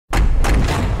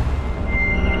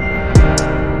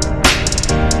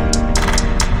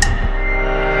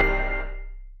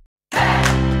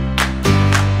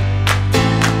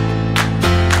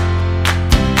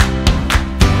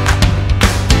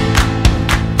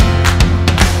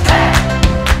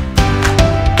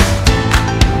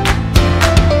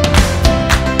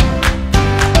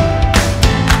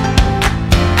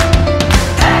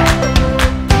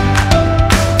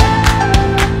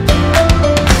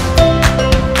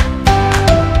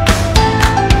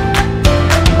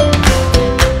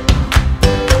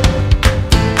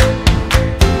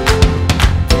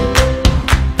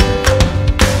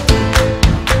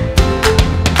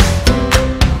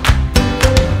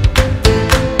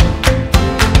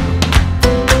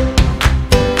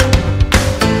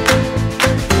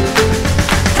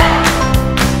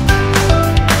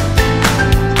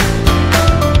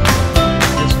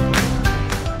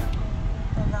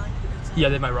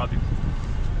might rob you.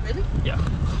 Really? Yeah.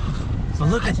 So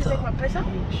look at I should take my purse out?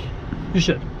 You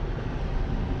should.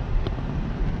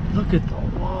 Look at the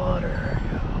water.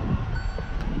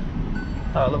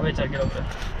 Oh, let me try to get over there.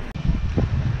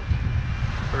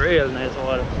 Real nice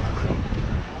water.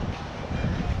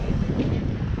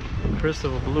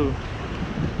 Crystal blue.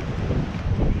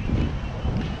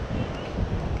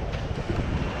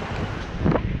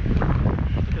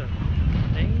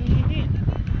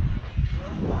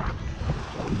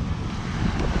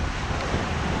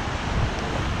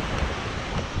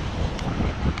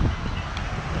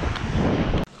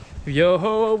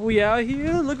 Yo, we out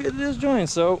here. Look at this joint.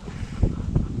 So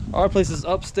our place is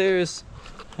upstairs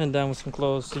and down with some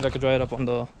clothes. See if I could dry it up on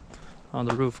the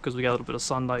roof because we got a little bit of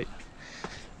sunlight.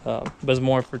 But it's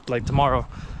more for like tomorrow.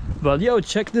 But yo,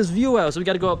 check this view out. So we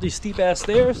got to go up these steep ass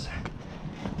stairs.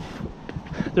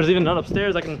 There's even none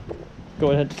upstairs. I can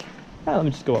go ahead. Let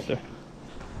me just go up there.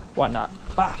 Why not?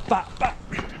 Bah, bah, bah.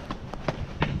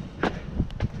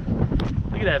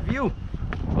 Look at that view.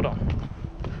 Hold on.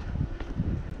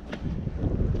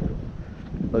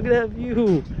 Look at that view.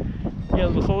 You got a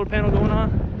little solar panel going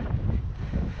on.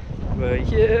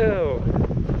 But yo,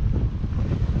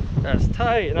 that's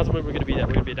tight. And that's where we're gonna be at.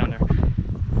 We're gonna be down there.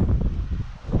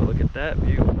 But look at that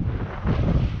view.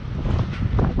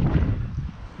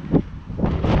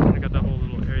 I got that whole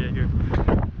little area here.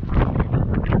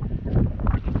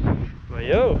 But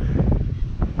yo,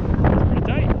 pretty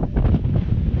tight.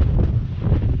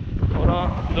 Hold on,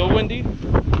 a little windy.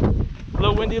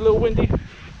 Little windy, little windy.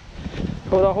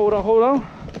 Hold on, hold on, hold on.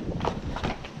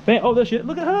 Man, oh, that shit.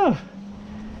 Look at her.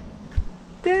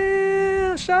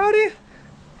 Damn, shawty.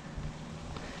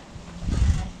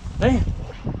 Damn.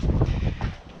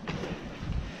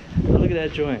 Look at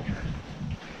that joint.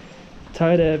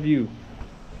 Tight that view.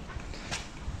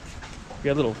 We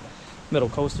got little metal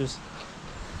coasters.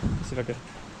 Let's see if I could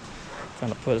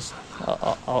kind of put us.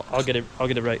 I'll get it. I'll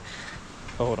get it right.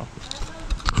 Oh, hold on.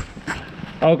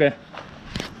 Okay.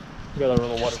 We got our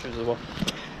little water shoes as well.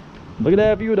 Look at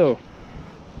that view though.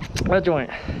 That joint.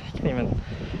 Can't even.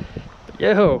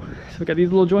 Yo. So we got these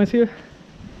little joints here. A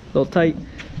little tight.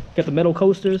 Got the metal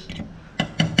coasters.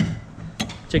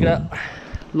 Check it out.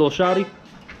 Little shotty.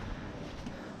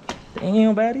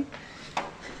 Damn, baddie.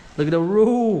 Look at the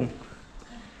room.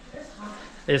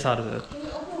 It's hot as hell. Can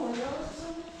you open the windows or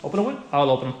something? Open the window? I'll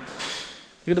open them. Look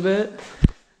at the bed.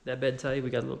 That bed tight. We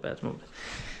got a little bathroom.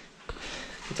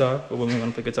 Guitar, for when we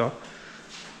want to play guitar.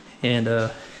 And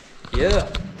yeah.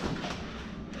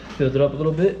 Filled it up a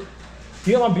little bit.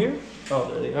 You got my beer? Oh,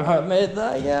 there they are. Made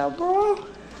that, yeah, bro.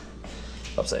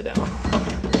 Upside down.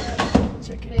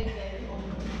 Check it.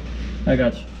 I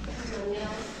got you.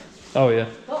 Oh yeah.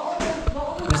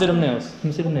 Let me see them nails. Let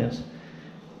me see them nails.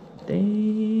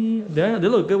 Damn. They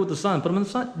look good with the sun. Put them in the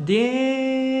sun.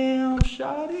 Damn,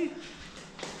 shawty.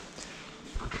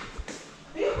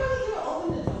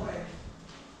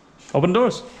 Open the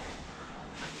doors.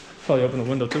 Probably open the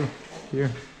window too. Here.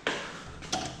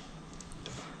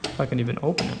 If I can even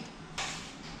open it.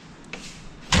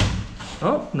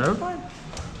 Oh, never mind.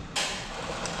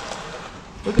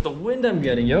 Look at the wind I'm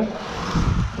getting, yo.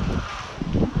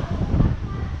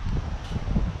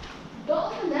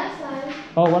 Don't open that side.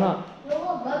 Oh, why not? You don't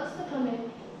want bugs to come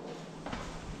in.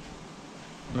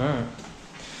 Alright.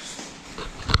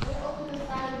 Don't open the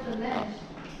side of the mesh.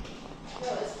 Yo,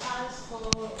 it's ice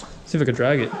cold. See if I could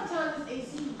drag it. What time is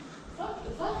AC? Fuck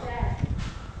that.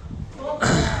 Fuck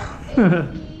that.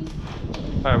 AC.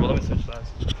 Alright, well, let me switch sides.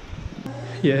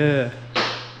 Yeah.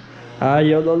 Ah,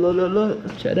 yo,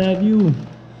 look. Check that view.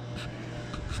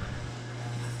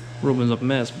 Ruben's a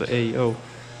mess, but hey, yo.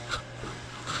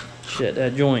 Check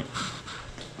that joint.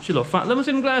 She look fine. Let me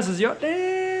see them glasses, yo.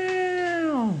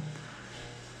 Damn.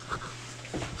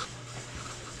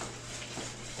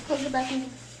 Close the back in.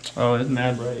 Oh, it's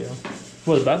mad bright, yo.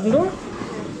 What, the bathroom door?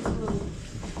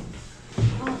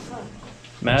 Oh, fuck.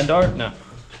 Mad dark? No.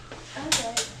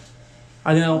 Okay.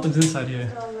 I think that opens inside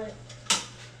here. It's all right.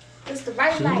 It's the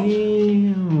right light.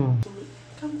 Damn.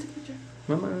 Come take a picture.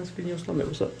 Mama, speaking your stomach,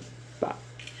 what's up? Bye.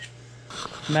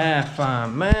 Mad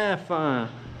fine, mad fine.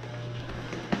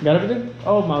 Got everything?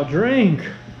 Oh, my drink.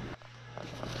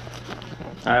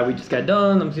 Alright, we just got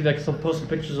done. Let me see if I can post some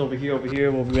pictures over here,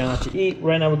 what we went out to eat.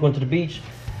 Right now we're going to the beach.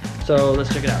 So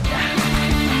let's check it out.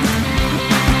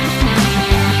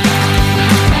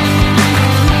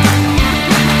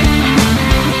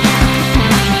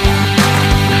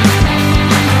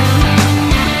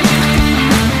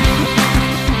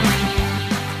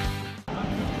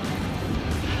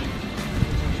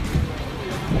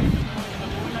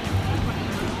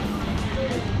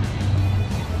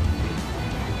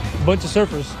 Bunch of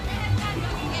surfers.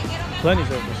 Plenty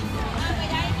surface.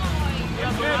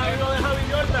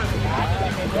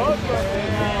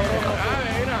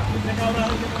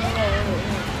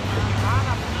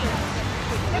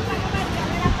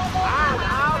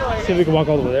 See if we can walk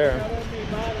all the way there.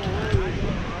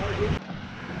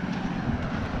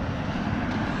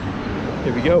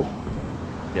 Here we go.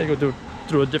 Gotta go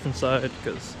through a different side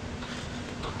because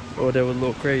over there was a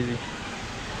little crazy.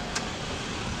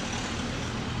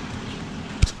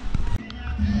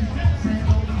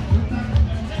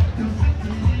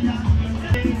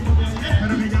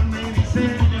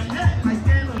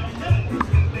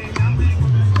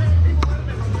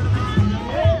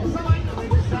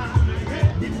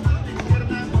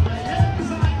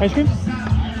 Ice cream?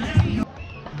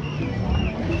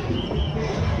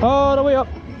 All the way up.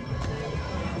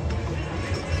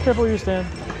 Careful where you stand.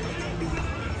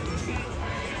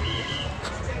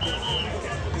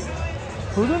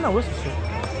 Who's in that whistle shit?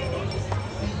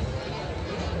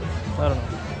 I don't know.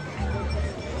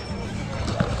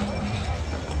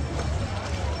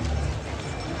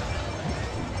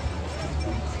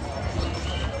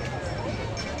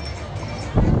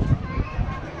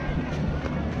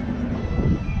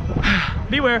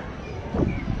 Beware.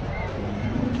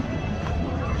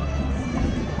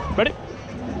 Ready?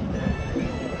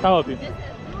 I'll help you.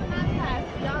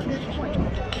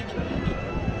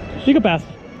 You can pass.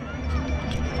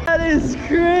 That is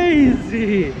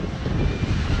crazy.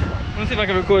 Let's see if I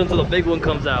can record until the big one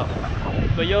comes out.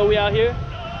 But yo, we out here.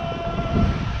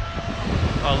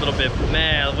 Oh, a little bit.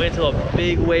 Man, wait till a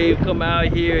big wave come out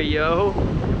here, yo.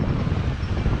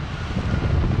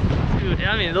 Dude,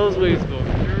 I mean, those waves go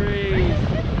crazy.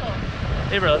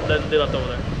 They left over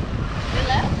there. They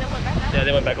left? They went back out? Yeah,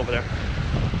 they went back over there.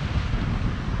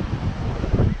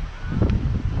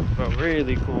 But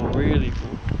really cool, really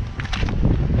cool.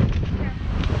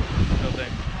 No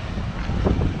thing.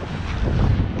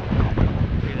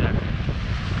 Look at that.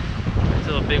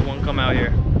 Until a big one come out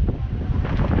here.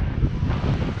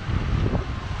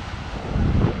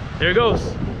 Here it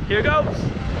goes. Here it goes.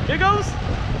 Here it goes.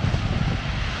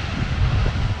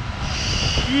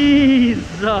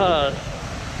 Jesus.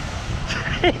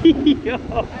 Yo.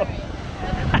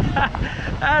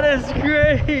 That is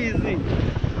crazy.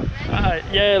 Alright,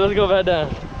 yeah, let's go back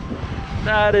down.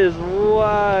 That is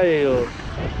wild.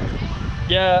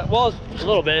 Yeah, well, a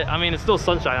little bit. I mean, it's still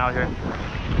sunshine out here.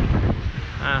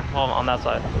 Well, on that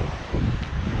side.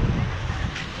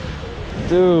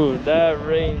 Dude, that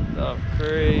rained up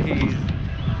crazy.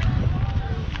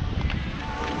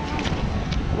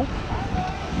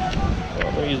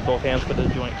 Well, let me use both hands for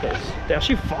this joint case. Damn,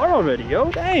 she far already,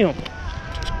 yo. Damn.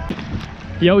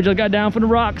 Yo, we just got down from the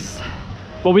rocks.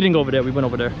 Well, we didn't go over there. We went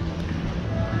over there.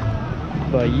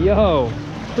 But yo,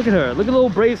 look at her. Look at the little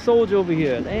brave soldier over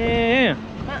here. Damn.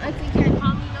 My auntie can't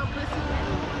call me no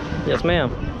pussy. Yes,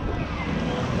 ma'am.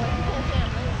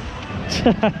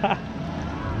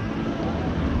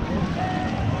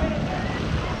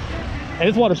 And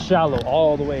this water's shallow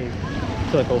all the way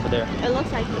to like over there. It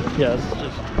looks like it. Yeah, it's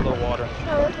just a little water.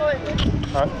 Oh, let's go right there.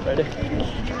 All right, ready?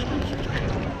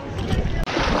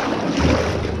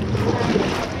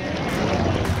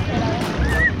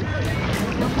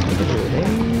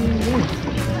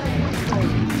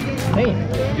 Hey,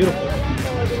 beautiful.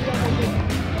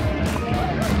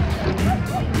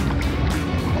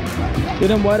 Get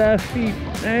them white ass feet.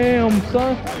 Damn,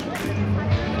 son.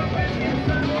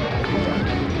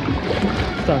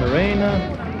 It's starting to rain now.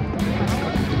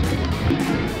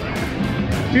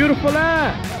 Beautiful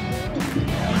eye.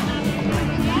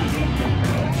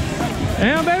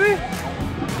 Damn, baby.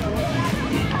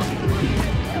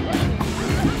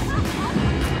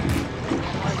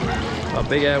 A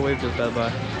big ass wave just passed by.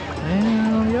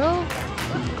 Damn, yo.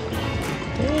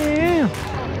 Damn.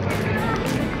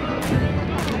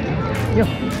 Yo.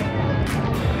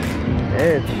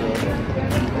 There's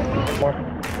more.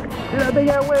 Look at that big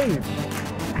ass wave.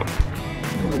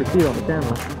 You can see it on the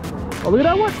camera. Oh, look at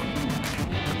that one.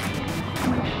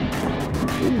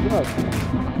 Jesus.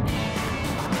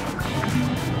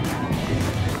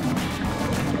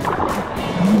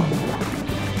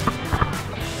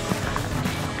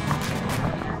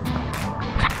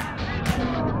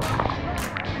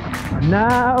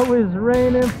 Now it's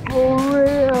raining for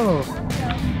real.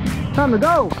 Time to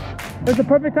go. It's the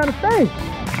perfect time to stay.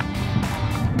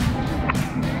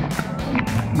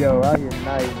 Yo, out here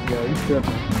nice, yo. You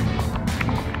tripping.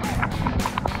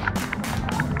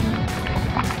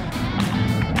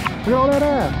 Look at all that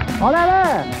ass. All that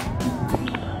ass.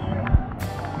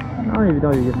 I don't even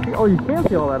know you can see. Oh, you can't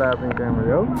see all that ass in the camera,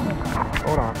 yo.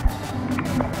 Hold on.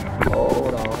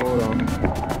 Hold on, hold on.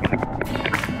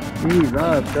 Jesus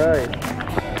Christ.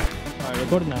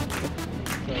 recording now. So,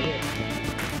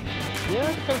 yeah,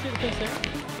 I can kind of see the things there.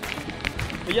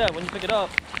 But yeah, when you pick it up,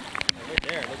 right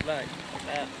there, look back, like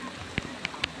that.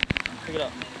 Pick it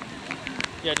up.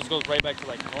 Yeah, it just goes right back to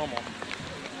like normal.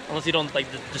 Unless you don't like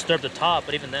disturb the top,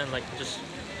 but even then, like just.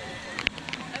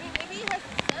 I mean, maybe it has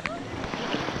seven?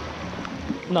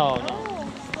 No, no. Oh,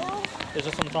 so? It's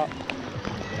just on the top.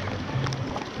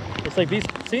 It's like these,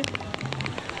 see?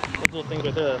 Those little things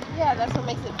right there. Yeah, that's what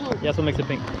makes it pink. Yeah, that's what makes it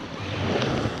pink.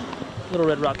 Little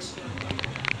red rocks.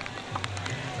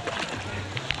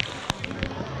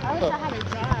 I wish I had a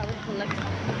jar I would collect.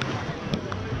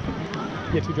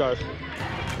 Yeah, 2 jars.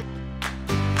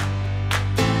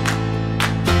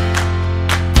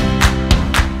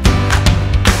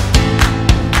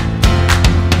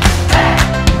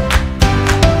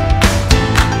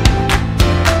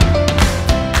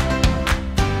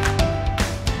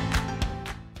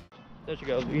 There she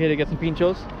goes. We here to get some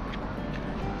pinchos.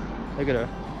 Look at her.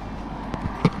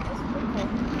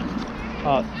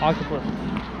 Octopus.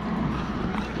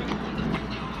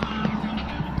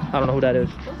 I don't know who that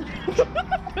is.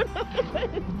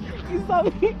 You saw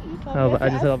me. No, but I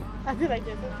just held. I did like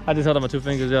this. I just held up my 2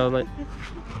 fingers. Yeah, I was like.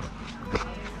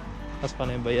 That's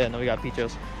funny, but yeah, no, we got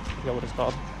pinchos. I forgot what it's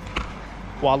called.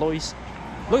 Walloys.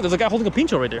 Look, there's a guy holding a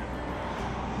pincho right there.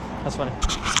 That's funny.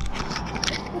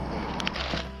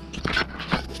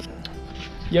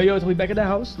 Yo, so we back at the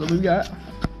house. Look what we got.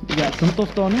 We got some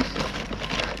tostones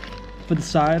for the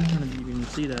side. I don't know if you can even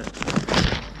see that.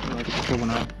 Oh, I can pull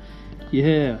one out.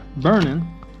 Yeah, burning.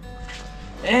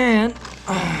 And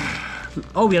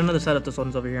oh, we got another side of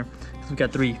tostones over here. We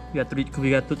got 3. We got 3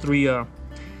 pinchos,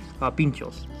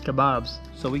 kebabs.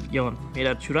 So we made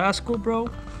a churrasco, bro.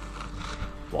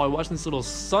 While watching this little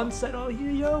sunset out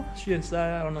here, yo. She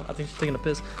inside. I don't know. I think she's taking a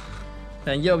piss.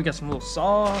 And yo, we got some little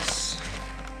sauce.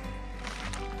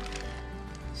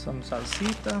 Some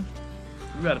salsita.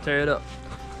 We gotta tear it up.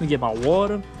 Let me get my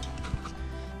water.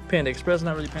 Panda Express,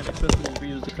 not really Panda Express, we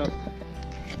reuse the cup.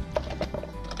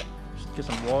 Just get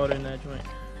some water in that joint.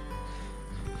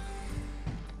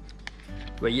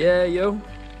 But yeah, yo.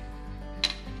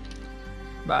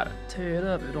 About to tear it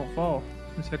up, it don't fall.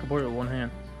 Let me see if I can pour it with one hand.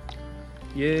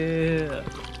 Yeah.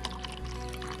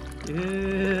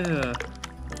 Yeah.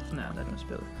 Nah, that didn't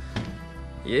spill it.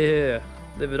 Yeah.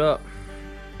 Live it up.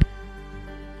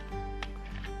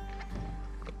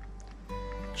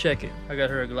 Check it. I got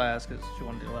her a glass because she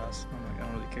wanted a glass. I'm like, I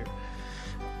don't really care.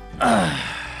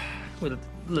 With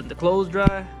letting the clothes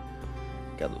dry.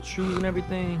 Got little shoes and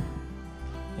everything.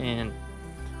 And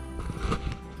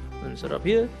let me set up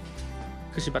here.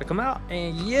 Because she's about to come out.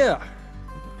 And yeah.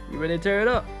 You ready to tear it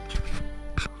up?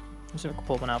 Let's see if I can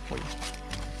pull one out for you.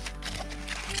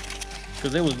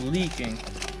 Because it was leaking.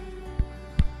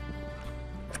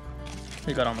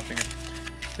 It got on my finger.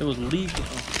 It was leaking.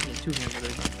 Oh, yeah, 2 hands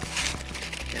already.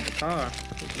 In the car.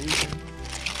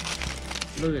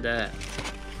 Look at that.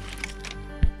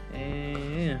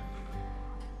 And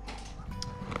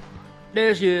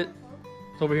there she is.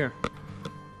 It's over here.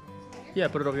 Yeah,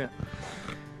 put it over here.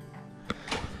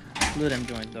 Look at them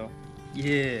joints though.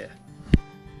 Yeah.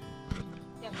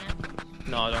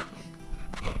 No, I don't.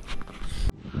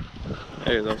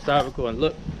 There you go. Stop recording.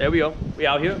 Look, there we go. We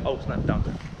out here. Oh, snap down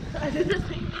there. I did the same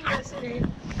thing yesterday.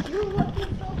 You were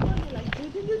looking so funny, like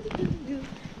do.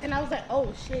 And I was like,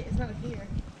 oh shit, it's not here.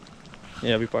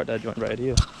 Yeah, we parked that joint right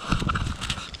here.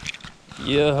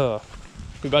 Yeah.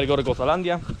 We about to go to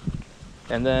Gozalandia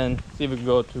and then see if we can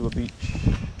go to a beach.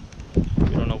 We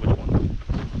don't know which one.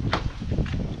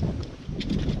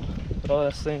 But all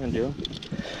that sand, dude.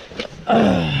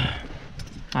 Alright,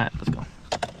 let's go.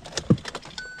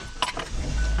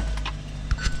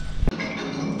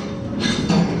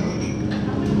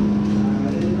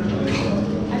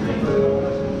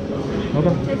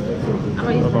 Okay.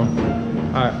 No problem.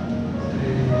 Alright.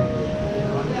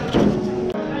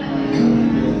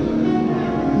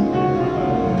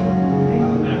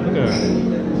 Look at her.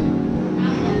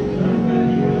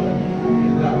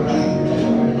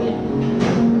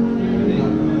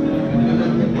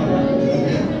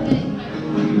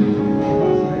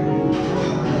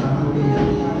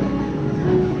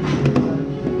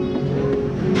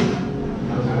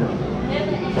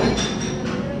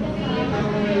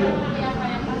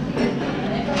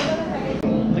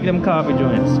 Look at them coffee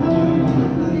joints.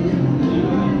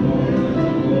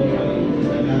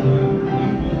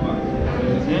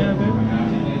 Yeah, baby.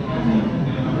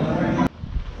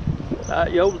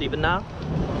 Yo, leaving now.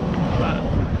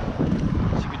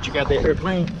 So you can check out the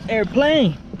airplane.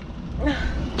 Airplane!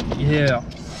 Yeah.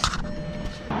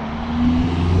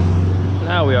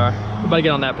 Now we are. We're about to get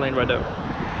on that plane right there.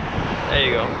 There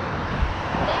you go.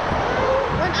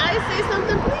 when I say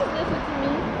something, please listen to me.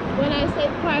 When I say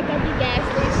park at the gas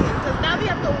station, because now we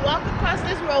have to walk across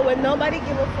this road where nobody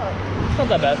give a fuck. It's not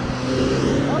that bad.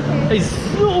 Okay. Hey,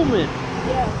 zooming.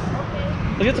 Yeah. Okay.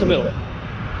 Let's get to the middle.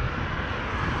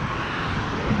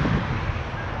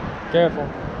 Careful.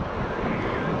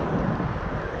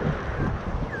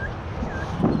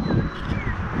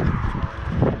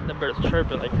 The bird's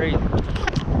chirping like crazy.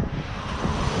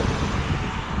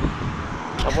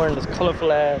 I'm wearing this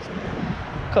colorful ass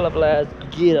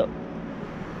get up.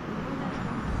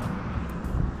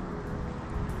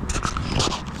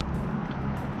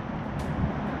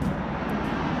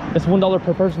 It's $1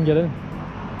 per person get in.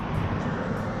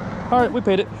 All right, we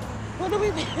paid it. What do we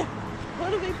pay?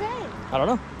 What do we pay? I don't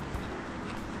know.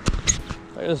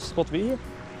 It's supposed to be here,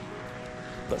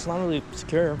 but it's not really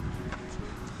secure.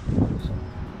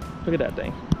 Look at that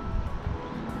thing.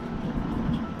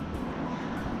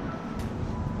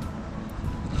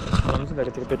 Hold on, let me see if I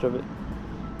can take a picture of it.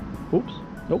 Oops.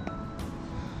 Nope.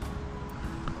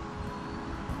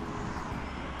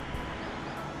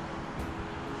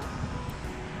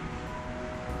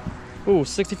 Ooh,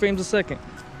 60 frames a second.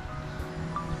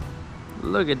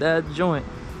 Look at that joint.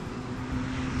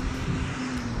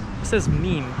 It says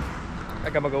meme. I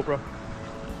got my GoPro.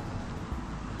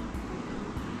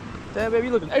 Damn, baby,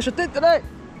 you looking extra thick today.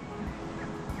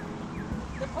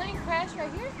 The plane crashed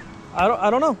right here? I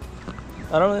don't know.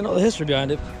 I don't really know the history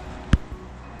behind it.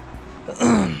 Or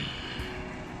did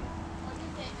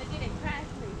it crash?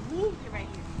 They moved it right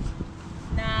here.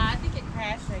 Nah, I think it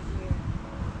crashed right here.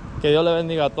 Que Dios le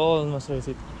bendiga a todos nuestros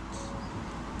visitantes.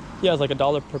 Yeah, it's like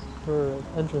 $1 per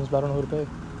entrance, but I don't know who to pay.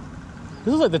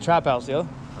 This is like the trap house, yo.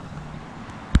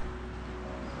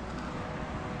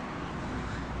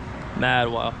 Mad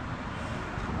wow.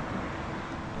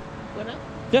 What up?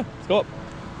 Yeah, let's go up.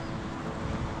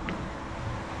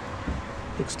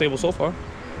 Looks stable so far.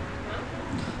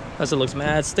 I said it looks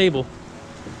mad stable.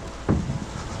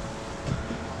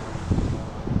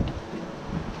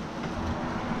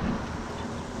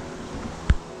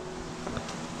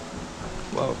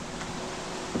 Wow.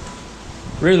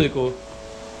 Really cool.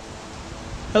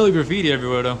 Hella graffiti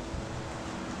everywhere though.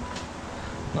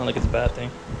 Not like it's a bad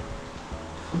thing.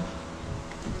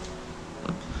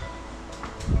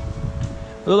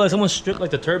 It looks like someone stripped like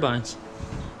the turbines.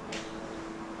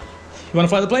 You wanna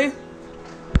fly the plane?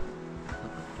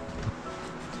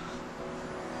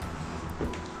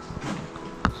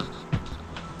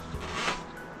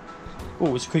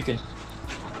 Oh, it's creaking.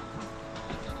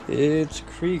 It's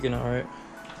creaking, alright.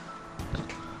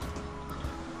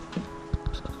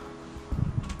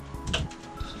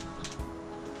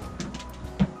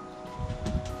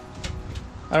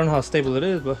 I don't know how stable it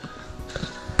is, but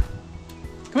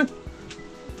come on.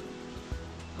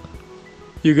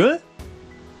 You good?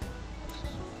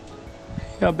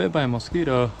 Got bit by a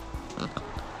mosquito.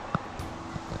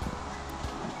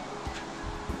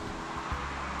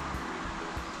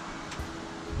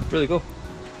 Really cool.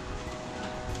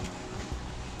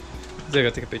 I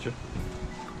gotta take a picture.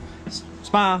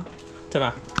 Smile.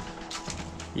 Ta-da.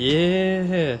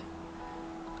 Yeah.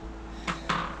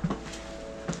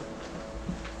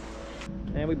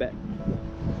 And we back.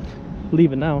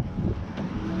 Leaving now.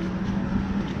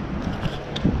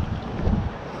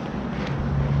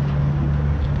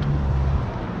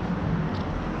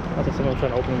 I thought someone was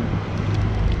trying to open.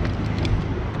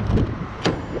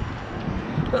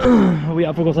 We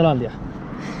out for Gosalandia.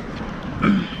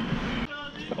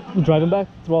 Driving back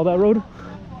through all that road.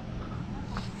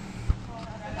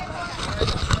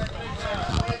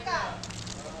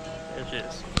 There she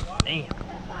is. Damn.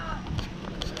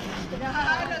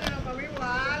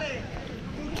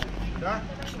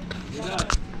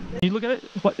 Can you look at it?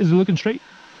 What is it looking straight?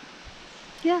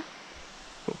 Yeah.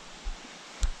 Cool.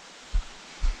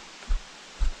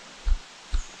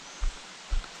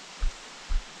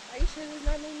 Are you sure there's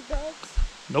not many bugs?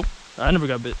 Nope. I never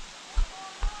got bit.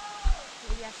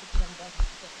 Maybe I should put on bugs.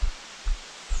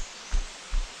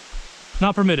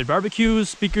 Not permitted. Barbecues,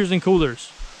 speakers, and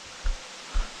coolers.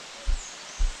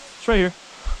 It's right here.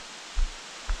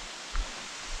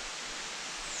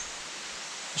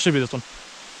 It should be this one.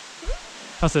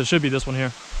 I said it should be this one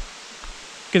here.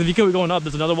 Because if you keep going up,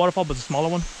 there's another waterfall, but it's a smaller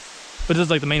one. But this is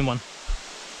like the main one.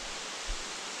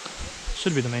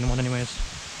 Should be the main one anyways.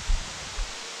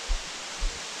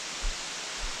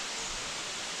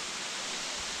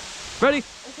 Ready?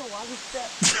 It's a water step.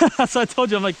 That's what I told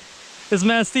you. I'm like, it's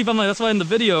mad steep. I'm like, that's why in the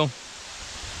video.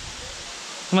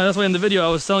 I'm like, that's why in the video I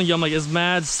was telling you, I'm like, it's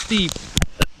mad steep.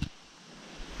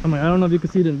 I'm like, I don't know if you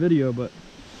can see it in video, but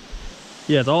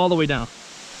yeah, it's all the way down.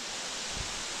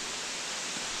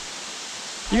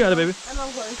 You got it, baby. I know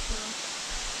where it's from.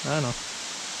 I know.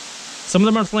 Some of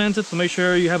them are slanted, so make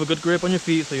sure you have a good grip on your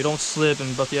feet so you don't slip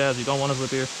and bust your ass. You don't want to slip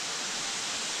here.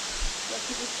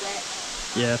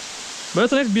 Yeah. But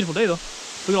it's a nice, beautiful day though.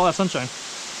 Look at all that sunshine.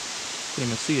 Can't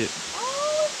even see it.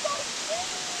 Oh, it's so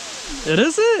pretty. It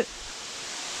is it?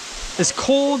 It's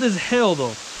cold as hell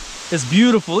though. It's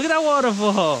beautiful. Look at that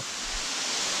waterfall.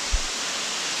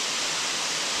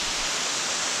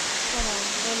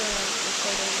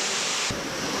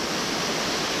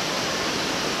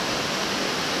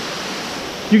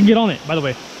 You can get on it, by the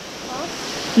way.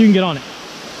 Huh? You can get on it.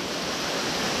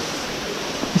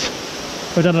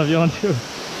 Which I don't know if you want to. You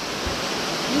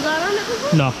got on it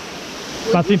before? No.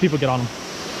 But I've seen people get on them.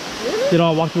 Really? You know,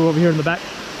 I walk through over here in the back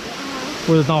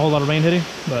where there's not a whole lot of rain hitting,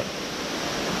 but.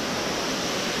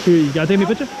 Here, you gotta take me a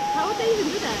picture? How would they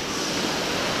even do that?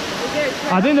 Is there a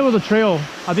trail? I think there was a trail.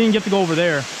 I think you have to go over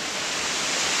there.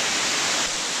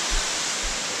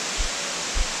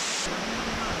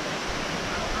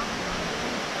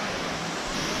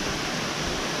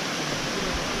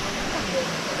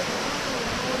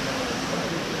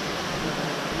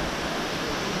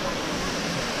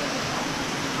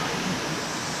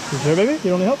 You sure, baby? You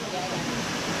don't need help?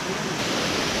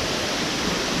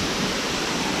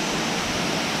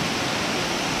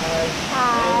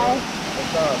 Hi.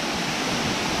 What's up?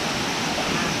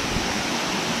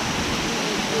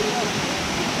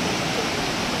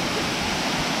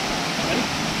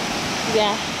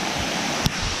 Yeah.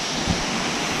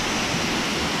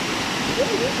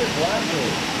 This is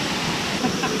laughing.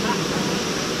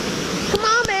 Come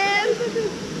on, man.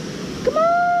 Come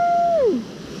on.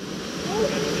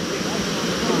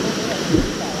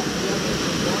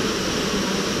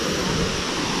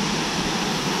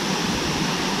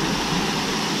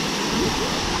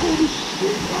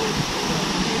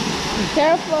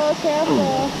 Careful,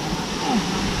 careful.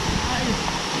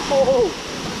 Oh.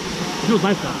 It feels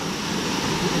nice now.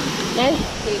 Nice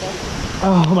freedom.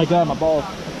 Oh my god, my balls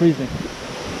are freezing.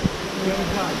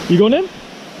 You going in?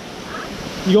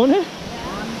 You going in?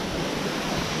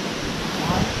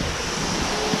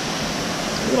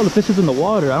 Look at all the fishes in the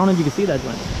water. I don't know if you can see that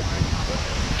joint.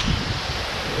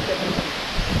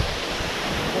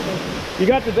 You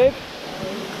got the babe?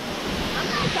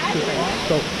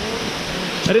 So,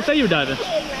 I didn't say you were diving.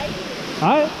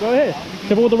 Alright, go ahead.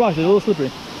 Careful with the rocks, they're a little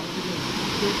slippery.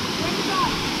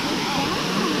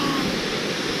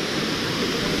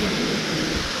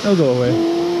 They'll go away.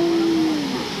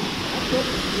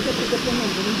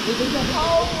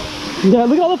 Yeah,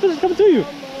 look at all the fish coming to you.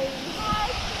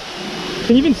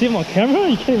 Can you even see them on camera?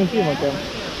 You can't even see them on camera.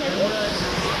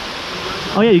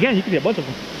 Oh yeah, you can. You can see a bunch of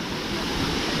them.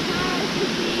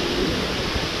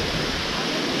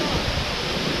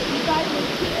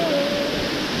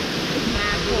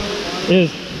 It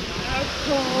is.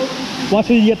 Watch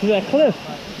till you get to that cliff.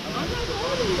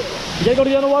 You gotta go to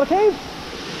the underwater cave.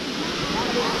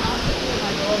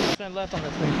 Stand left on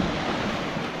that thing.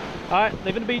 Alright,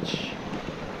 leaving the beach.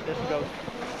 There she goes.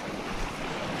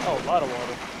 Oh, a lot of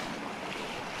water.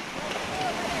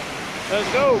 Let's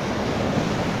go.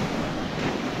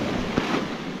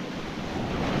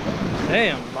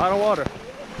 Damn, a lot of water.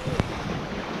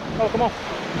 Oh, come on.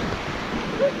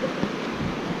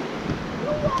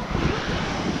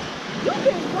 You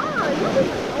can run.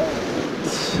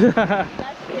 You can that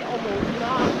shit almost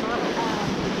knocked my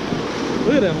ass.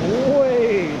 Look at them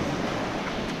waves.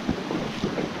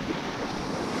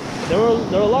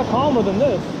 They're a lot calmer than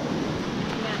this.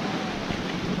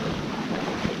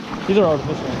 These are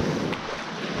artificial.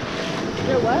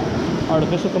 They're what?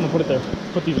 Artificial, come and put it there.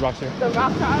 Put these rocks here. The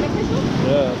rocks are artificial?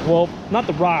 Yeah, well, not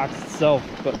the rocks itself,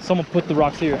 but someone put the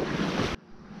rocks here.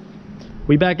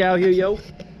 We back out here, yo.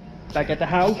 Back at the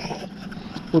house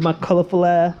with my colorful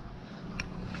ass.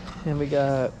 And we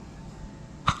got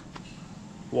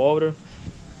water.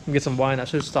 We get some wine. I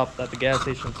should have stopped at the gas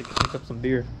station to pick up some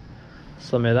beer.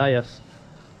 Some medallas.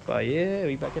 But yeah,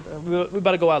 we back at the, we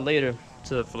about to go out later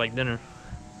for like dinner.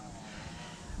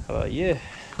 Yeah.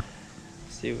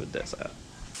 See what that's at.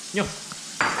 Yo.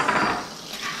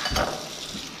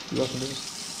 You watching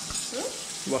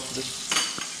this? You watching this?